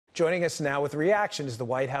Joining us now with reaction is the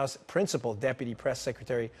White House Principal Deputy Press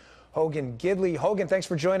Secretary Hogan Gidley. Hogan, thanks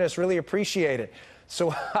for joining us. Really appreciate it.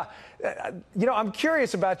 So, I'm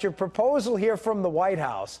curious about your proposal here from the White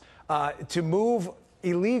House to move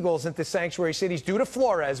illegals into sanctuary cities due to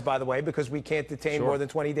Flores, by the way, because we can't detain more than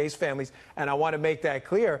 20 days families. And I want to make that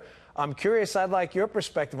clear. I'm curious. I'd like your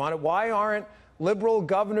perspective on it. Why aren't liberal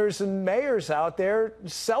governors and mayors out there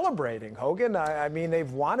celebrating, Hogan? I mean,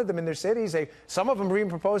 they've wanted them in their cities. Some of them are even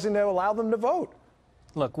proposing to allow them to vote.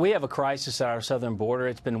 Look, we have a crisis at our southern border.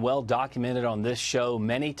 It's been well documented on this show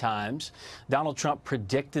many times. Donald Trump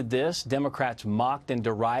predicted this. Democrats mocked and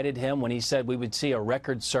derided him when he said we would see a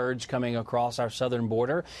record surge coming across our southern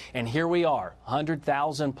border. And here we are,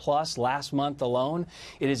 100,000 plus last month alone.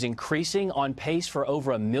 It is increasing, on pace for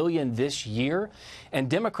over 1 million this year. And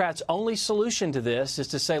Democrats' only solution to this is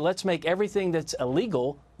to say, let's make everything that's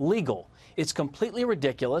illegal legal. It's completely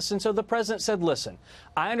ridiculous. And so the president said, listen,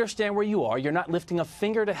 I understand where you are. You're not lifting a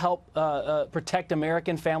finger to help protect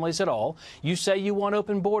American families at all. You say you want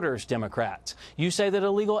open borders, Democrats. You say that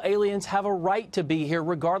illegal aliens have a right to be here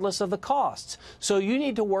regardless of the costs. So you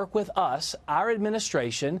need to work with us, our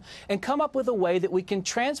administration, and come up with a way that we can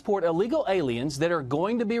transport illegal aliens that are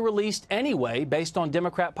going to be released anyway based on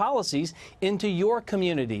Democrat policies into your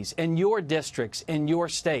communities and your districts and your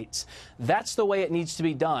states. That's the way it needs to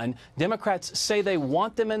be done. Democrats say they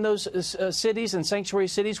want them in those cities and sanctuary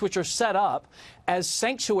cities, which are set up as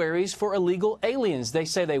sanctuaries for illegal aliens. They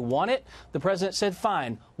say they want it. The president said,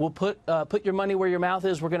 fine, we'll put your money where your mouth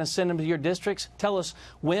is. We're going to send them to your districts. Tell us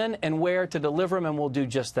when and where to deliver them, and we'll do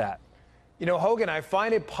just that. You know, Hogan, I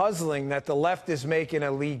find it puzzling that the left is making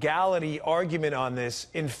a legality argument on this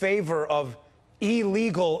in favor of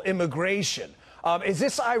illegal immigration. Is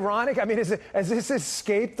this ironic? I mean, has this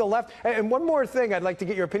escaped the left? And one more thing I'd like to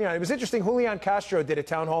get your opinion on. It was interesting. Julian Castro did a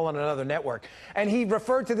town hall on another network, and he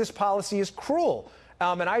referred to this policy as cruel.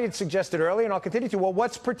 And I had suggested earlier, and I'll continue to, well,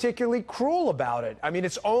 what's particularly cruel about it? I mean,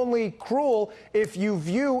 it's only cruel if you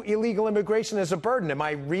view illegal immigration as a burden. Am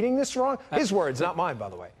I reading this wrong? His words, not mine, by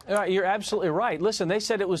the way. You're absolutely right. Listen, they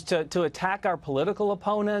said it was to attack our political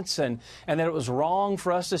opponents and that it was wrong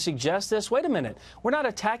for us to suggest this. Wait a minute. We're not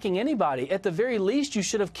attacking anybody. At the very least, you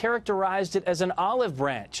should have characterized it as an olive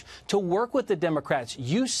branch to work with the Democrats.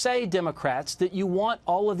 You say, Democrats, that you want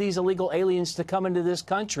all of these illegal aliens to come into this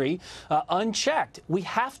country unchecked. We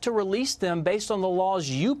have to release them based on the laws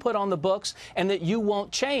you put on the books and that you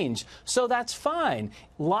won't change. So that's fine.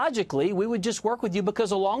 Logically, we would just work with you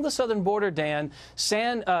because along the southern border, Dan,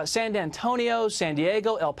 San Antonio, San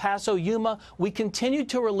Diego, El Paso, Yuma, we continue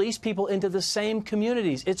to release people into the same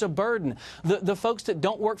communities. It's a burden. The folks that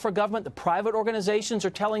don't work for government, the private organizations,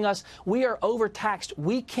 are telling us we are overtaxed.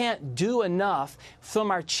 We can't do enough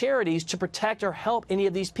from our charities to protect or help any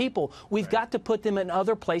of these people. We've got to put them in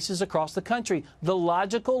other places across the country. The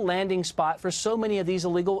logical landing spot for so many of these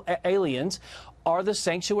illegal aliens are the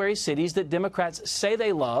sanctuary cities that Democrats say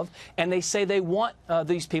they love, and they say they want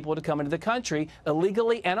these people to come into the country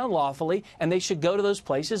illegally and unlawfully, and they should go to those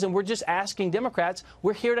places. And we're just asking Democrats,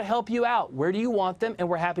 we're here to help you out. Where do you want them? And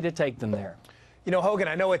we're happy to take them there. You know, Hogan,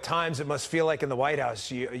 I know at times it must feel like in the White House,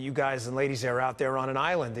 you guys and ladies are out there on an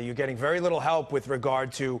island, that you're getting very little help with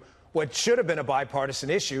regard to what should have been a bipartisan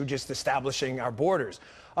issue, just establishing our borders.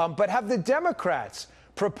 But have the Democrats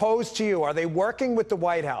proposed to you, are they working with the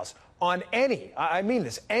White House on any, I mean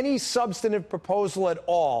this, any substantive proposal at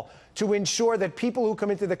all to ensure that people who come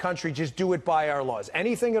into the country just do it by our laws?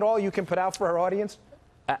 Anything at all you can put out for our audience?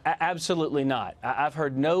 Absolutely not. I've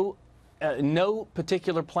heard no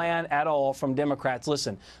particular plan at all from Democrats.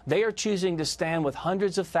 Listen, they are choosing to stand with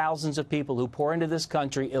hundreds of thousands of people who pour into this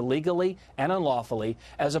country illegally and unlawfully,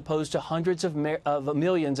 as opposed to hundreds of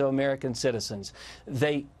millions of American citizens.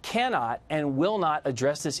 They cannot and will not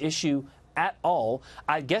address this issue at all.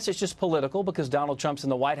 I guess it's just political because Donald Trump's in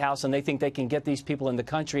the White House and they think they can get these people in the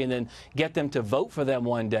country and then get them to vote for them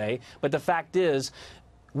one day. But the fact is,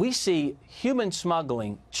 we see human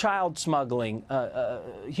smuggling, child smuggling,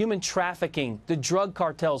 human trafficking, the drug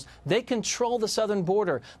cartels. They control the southern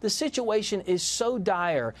border. The situation is so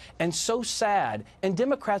dire and so sad, and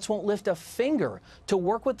Democrats won't lift a finger to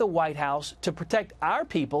work with the White House to protect our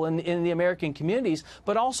people in the American communities,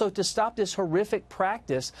 but also to stop this horrific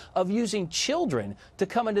practice of using children to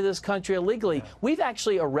come into this country illegally. We've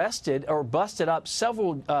actually arrested or busted up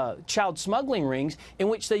several child smuggling rings in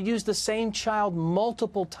which they use the same child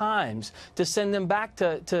multiple multiple times to send them back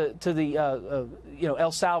to the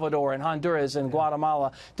El Salvador and Honduras and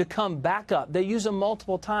Guatemala to come back up. They use them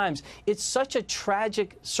multiple times. It's such a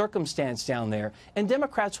tragic circumstance down there, and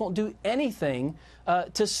Democrats won't do anything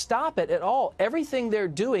to stop it at all. Everything they're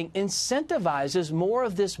doing incentivizes more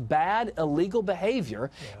of this bad, illegal behavior.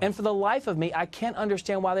 And for the life of me, I can't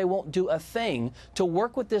understand why they won't do a thing to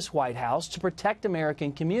work with this White House to protect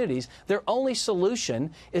American communities. Their only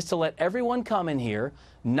solution is to let everyone come in here,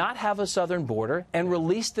 not have a southern border, and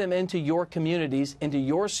release them into your communities, into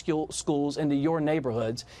your schools, into your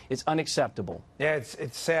neighborhoods. It's unacceptable. Yeah,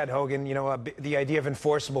 it's sad, Hogan. You know, the idea of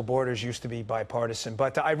enforceable borders used to be bipartisan.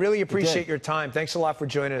 But I really appreciate your time. Thanks a lot for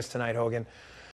joining us tonight, Hogan.